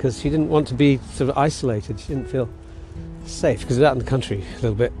 really, because she didn't want to be sort of isolated. She didn't feel safe, because it's out in the country a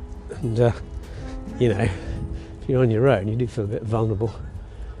little bit, and if you're on your own, you do feel a bit vulnerable.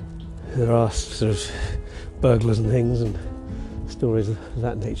 There are sort of burglars and things and stories of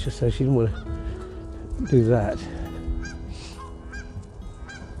that nature, so she didn't want to do that.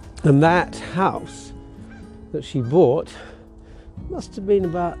 And that house that she bought must have been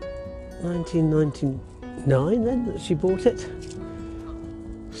about 1999 then that she bought it.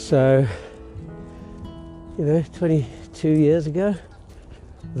 So, 22 years ago.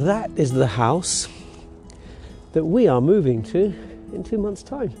 That is the house that we are moving to in 2 months'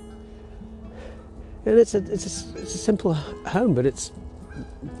 time. And it's a simple home, but it's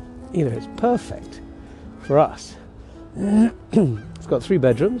perfect for us. It's got 3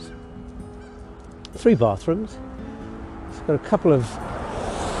 bedrooms, 3 bathrooms. It's got a couple of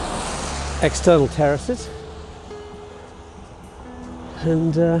external terraces,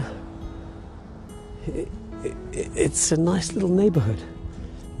 and it's a nice little neighbourhood.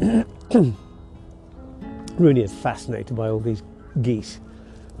 Rooney is fascinated by all these geese.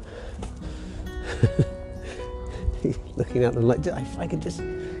 He's looking at them like, if I could just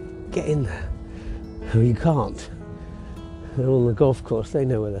get in there. Oh, you can't. They're on the golf course, they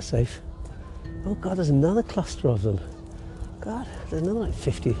know where they're safe. Oh God, there's another cluster of them. God, there's another like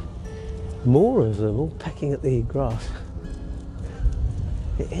 50 more of them all pecking at the grass.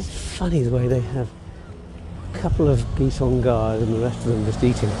 It is funny the way they have a couple of geese on guard and the rest of them just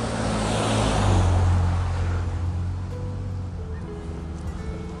eating.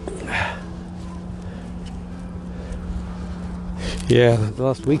 Yeah, the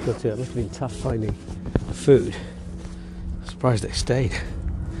last week or two it must have been tough finding food. I'm surprised they stayed.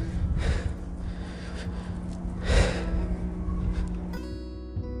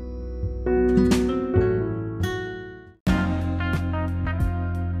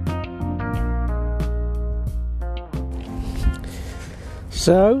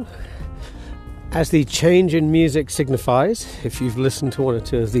 So, as the change in music signifies, if you've listened to one or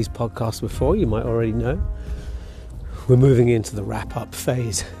two of these podcasts before, you might already know, we're moving into the wrap-up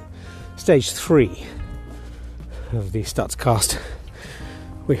phase, stage 3 of the Stutzcast.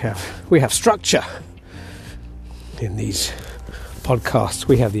 We have structure in these podcasts.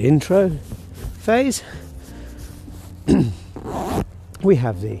 We have the intro phase, we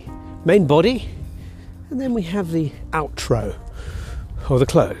have the main body, and then we have the outro, or the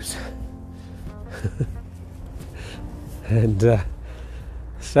close. And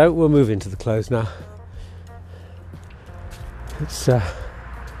so we'll move into the close now. It's a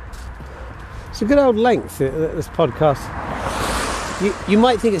good old length, this podcast. You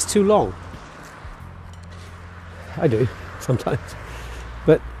might think it's too long. I do, sometimes.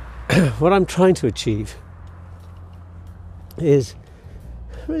 But what I'm trying to achieve is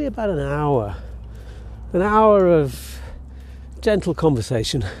really about an hour of gentle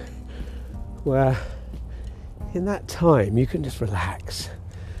conversation where in that time you can just relax.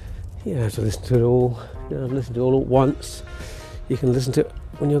 You don't have to listen to it all. You don't have to listen to it all at once. You can listen to it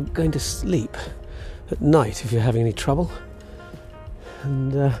when you're going to sleep at night if you're having any trouble.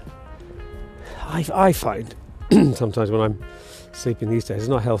 And I find sometimes when I'm sleeping these days, it's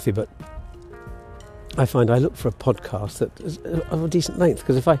not healthy, but I find I look for a podcast that is of a decent length,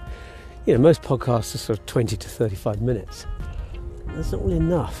 because most podcasts are sort of 20 to 35 minutes. That's not really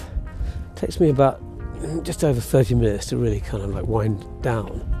enough. It takes me about just over 30 minutes to really kind of like wind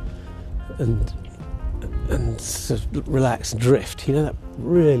down and sort of relax and drift. You know, that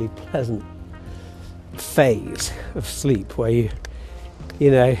really pleasant phase of sleep where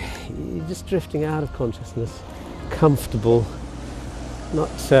you're just drifting out of consciousness, comfortable, not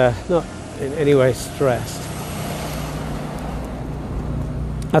in any way stressed.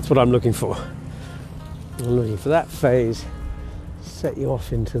 That's what I'm looking for. I'm looking for that phase. Set you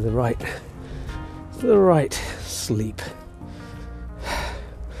off into the right sleep.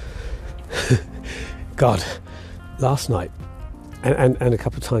 God, last night and a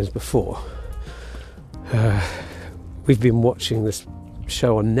couple of times before, we've been watching this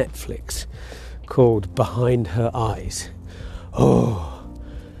show on Netflix called Behind Her Eyes. Oh,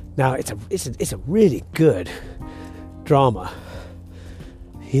 now it's a really good drama.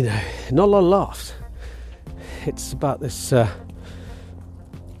 You know, not a lot of laughs. It's about this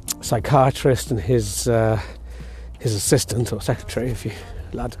psychiatrist and his assistant or secretary, if you're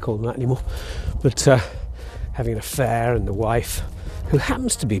allowed to call them that anymore, but having an affair, and the wife, who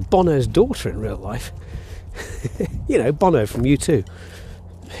happens to be Bono's daughter in real life. You know, Bono from U2.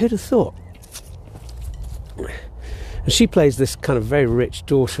 Who'd have thought? And she plays this kind of very rich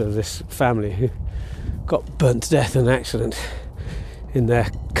daughter of this family who got burnt to death in an accident in their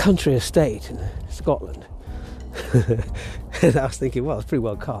country estate in Scotland. And I was thinking, well, it's pretty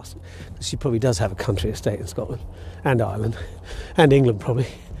well cast, because she probably does have a country estate in Scotland and Ireland and England probably.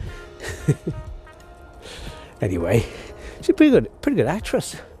 Anyway, she's a pretty good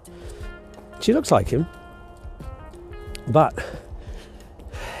actress. She looks like him, but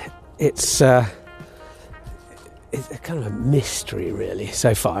it's kind of a mystery really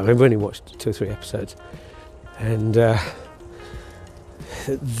so far. I mean, we've only watched 2 or 3 episodes, and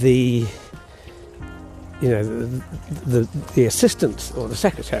the assistant or the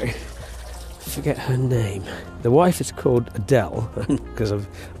secretary, I forget her name. The wife is called Adele, because of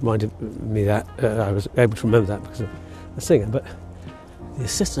reminded me that I was able to remember that because of the singer. But the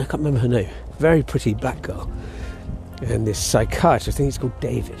assistant, I can't remember her name. Very pretty black girl. And this psychiatrist, I think he's called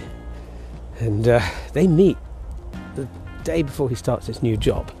David. And they meet the day before he starts his new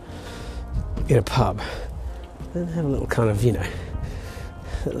job in a pub, and have a little kind of,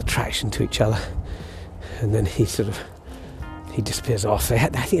 little attraction to each other. And then he disappears off. I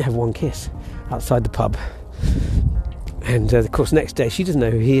think they have one kiss outside the pub. And of course, next day she doesn't know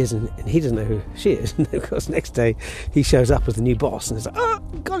who he is, and he doesn't know who she is. And of course, next day he shows up as the new boss, and it's like, oh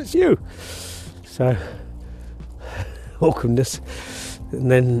God, it's you. So awkwardness.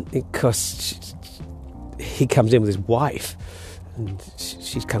 And then of course he comes in with his wife, And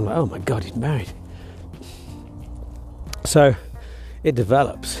she's kind of like, oh my God, he's married. So it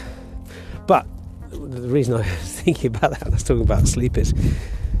develops. But the reason I was thinking about that when I was talking about sleep is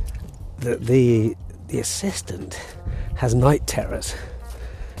that the assistant has night terrors.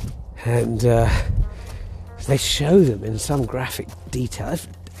 And they show them in some graphic detail.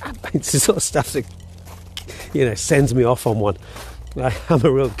 It's the sort of stuff that, sends me off on one. I'm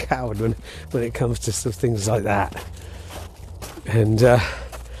a real coward when it comes to sort of things like that. And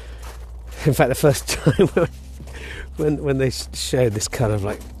in fact, the first time when they showed this kind of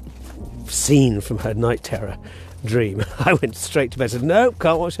like scene from her night terror dream, I went straight to bed and said, no,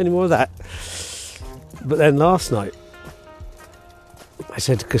 can't watch any more of that. But then last night, I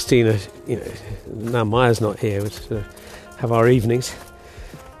said to Christina, now Maya's not here, we sort of have our evenings,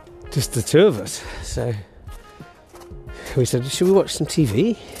 just the two of us. So we said, should we watch some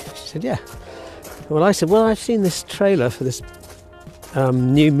TV? She said, yeah. Well, I said, well, I've seen this trailer for this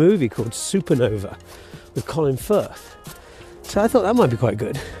new movie called Supernova with Colin Firth. So I thought that might be quite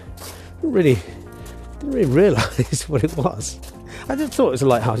good. Didn't really realise what it was. I just thought it was a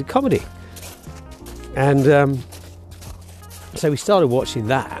light-hearted comedy. And so we started watching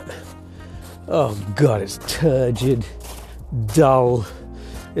that. Oh God, it's turgid, dull.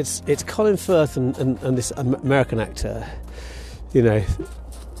 It's Colin Firth and this American actor.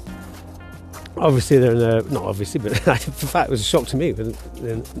 Obviously they're not obviously, but in fact it was a shock to me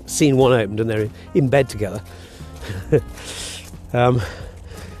when scene one opened and they're in bed together. But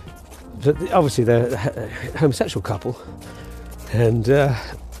obviously they're a homosexual couple, and the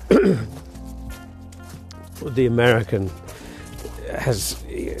American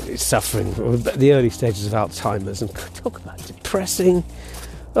is suffering from the early stages of Alzheimer's, and talk about depressing.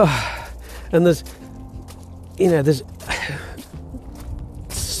 And there's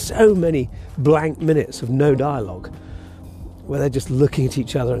so many blank minutes of no dialogue where they're just looking at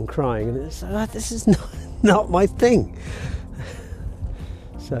each other and crying, and it's like, this is not my thing.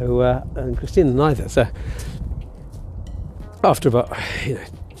 So and Christina neither. So after about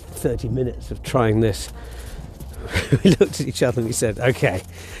 30 minutes of trying this, we looked at each other and we said, okay,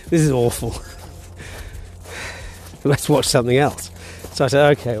 this is awful. Let's watch something else. So I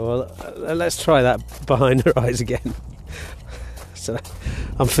said, okay, well, let's try that Behind Her Eyes again. So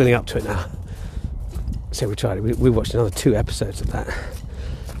I'm feeling up to it now. So we tried it. We watched another 2 episodes of that.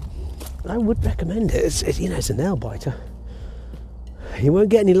 I would recommend it. It's a nail biter. You won't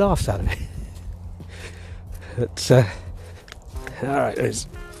get any laughs out of it. But, all right,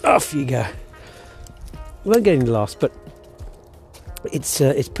 off you go. You won't get any laughs, but it's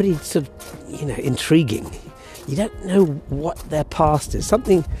pretty sort of, intriguing. You don't know what their past is.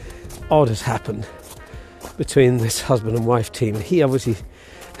 Something odd has happened between this husband and wife team. He obviously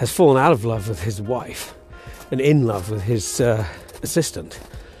has fallen out of love with his wife and in love with his assistant.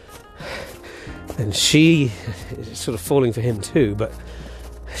 And she is sort of falling for him too, but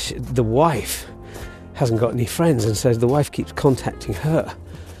the wife hasn't got any friends, and so the wife keeps contacting her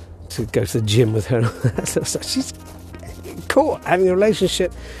to go to the gym with her and all that. So she's caught having a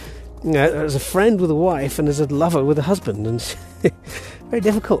relationship as a friend with a wife and as a lover with a husband, and very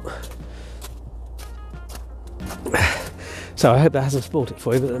difficult. So I hope that hasn't spoiled it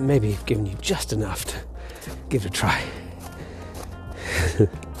for you, but maybe given you just enough to give it a try.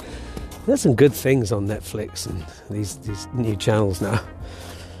 There's some good things on Netflix and these new channels now.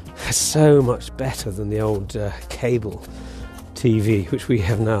 They're so much better than the old cable TV, which we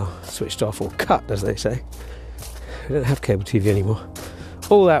have now switched off, or cut, as they say. We don't have cable TV anymore.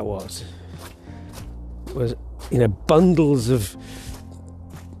 All that was bundles of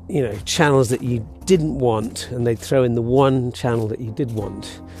channels that you didn't want, and they'd throw in the one channel that you did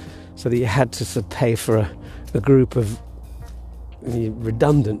want, so that you had to sort of pay for a group of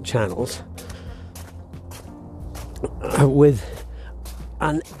redundant channels with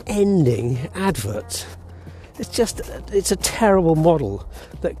unending adverts. It's a terrible model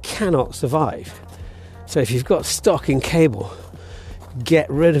that cannot survive. So if you've got stock in cable, get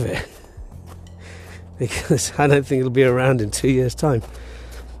rid of it, because I don't think it'll be around in 2 years' time.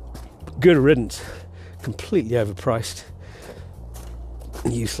 Good riddance. Completely overpriced.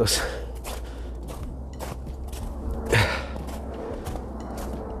 Useless.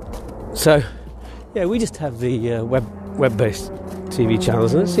 So, yeah, we just have the web-based TV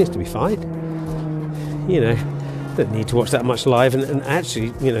channels, and it seems to be fine. Don't need to watch that much live, and actually,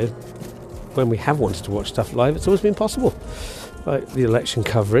 when we have wanted to watch stuff live, it's always been possible. Like the election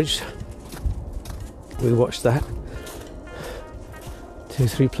coverage, we watched that. 2 or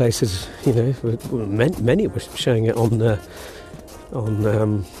 3 places, many were showing it on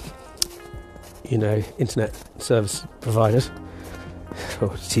internet service providers. or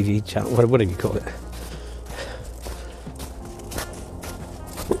TV channel, whatever you call it.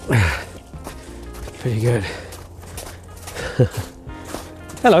 Pretty good.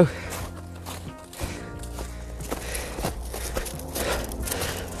 Hello.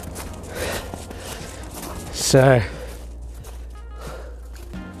 So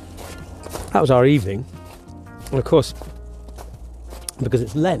that was our evening, and of course, because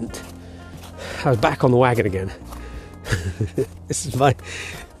it's Lent, I was back on the wagon again. This is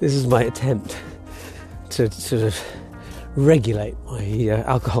my attempt to sort of regulate my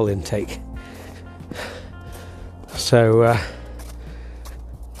alcohol intake. So I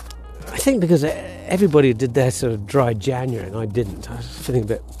think because everybody did their sort of dry January and I didn't, I was feeling a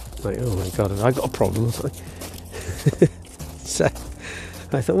bit like, oh my God, have I got a problem? So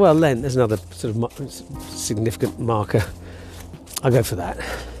I thought, well, Lent, there's another sort of significant marker. I'll go for that.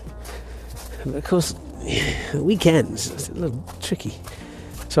 But of course, weekends, it's a little tricky.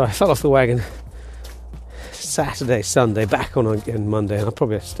 So I fell off the wagon Saturday, Sunday, back on again Monday, and I'll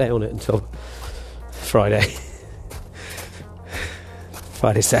probably stay on it until Friday.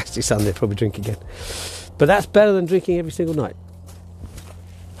 Friday, Saturday, Sunday, probably drink again. But that's better than drinking every single night.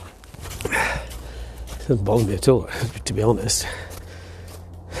 It doesn't bother me at all, to be honest.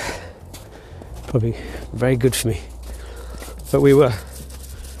 Probably very good for me. But we were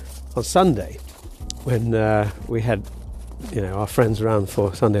on Sunday when we had, our friends around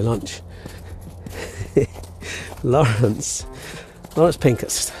for Sunday lunch. Lawrence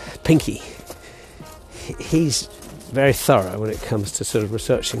Pinky. He's very thorough when it comes to sort of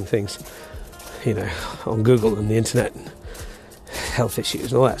researching things, on Google and the internet, and health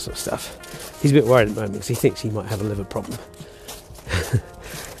issues and all that sort of stuff. He's a bit worried at the moment because he thinks he might have a liver problem.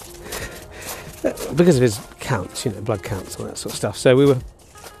 Because of his counts, blood counts and all that sort of stuff. So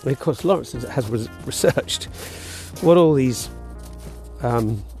of course, Lawrence has researched what all these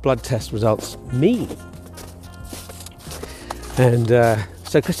blood test results mean. And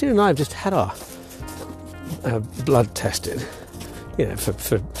so Christina and I have just had our blood tested,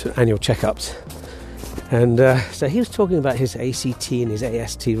 for annual checkups. And so he was talking about his ACT and his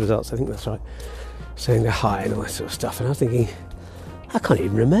AST results, I think that's right, saying they're high and all that sort of stuff. And I was thinking, I can't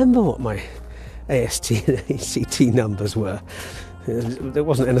even remember what my AST and ACT numbers were. There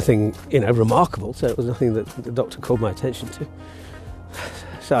wasn't anything, remarkable, so it was nothing that the doctor called my attention to.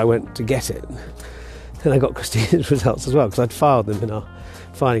 So I went to get it. Then I got Christina's results as well, because I'd filed them in our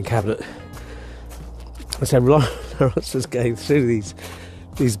filing cabinet. And so Lawrence was going through these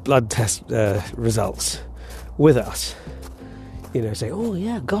blood test results with us, saying, oh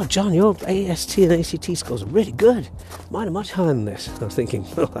yeah, God, John, your AST and ACT scores are really good. Mine are much higher than this. I was thinking,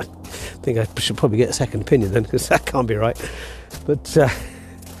 well, I think I should probably get a second opinion then, because that can't be right. But so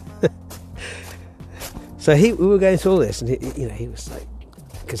we were going through all this, and he was like,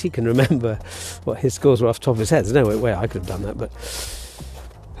 because he can remember what his scores were off the top of his head. There's no way I could have done that, but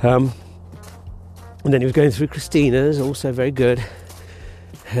and then he was going through Christina's, also very good.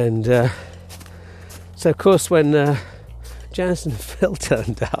 And so of course when Janice and Phil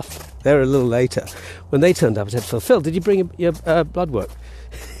turned up, they were a little later. When they turned up, I said, Phil, did you bring your blood work?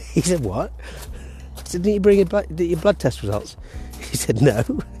 He said, what? I said, didn't you bring your blood test results? He said, no.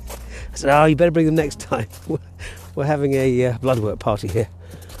 I said, oh, you better bring them next time. We're having a blood work party here.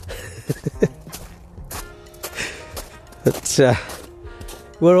 But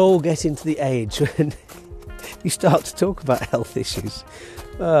we're all getting to the age when you start to talk about health issues.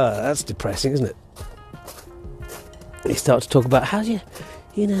 That's depressing, isn't it? You start to talk about how's your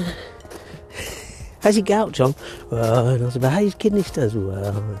gout, John? Well, not about how's your kidney stones?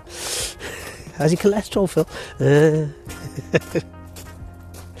 Well, how's your cholesterol, Phil?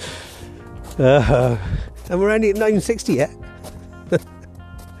 And we're only at 1960 yet.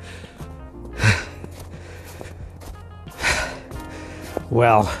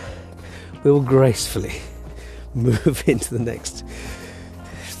 Well, we will gracefully move into the next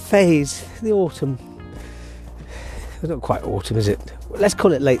phase, the autumn. It's not quite autumn, is it? Let's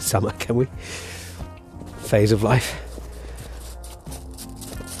call it late summer, can we? Phase of life.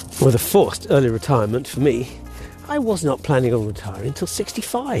 With a forced early retirement for me, I was not planning on retiring until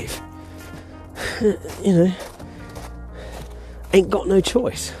 65. Ain't got no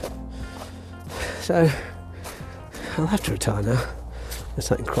choice. So, I'll have to retire now. If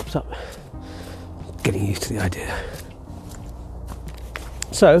something crops up. Getting used to the idea.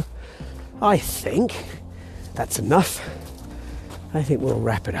 So, I think that's enough. I think we'll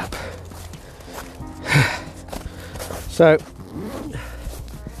wrap it up. So,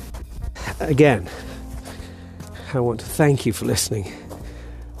 again, I want to thank you for listening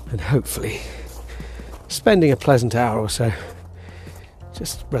and hopefully spending a pleasant hour or so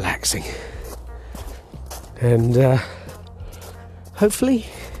just relaxing. And hopefully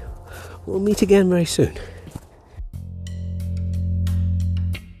we'll meet again very soon.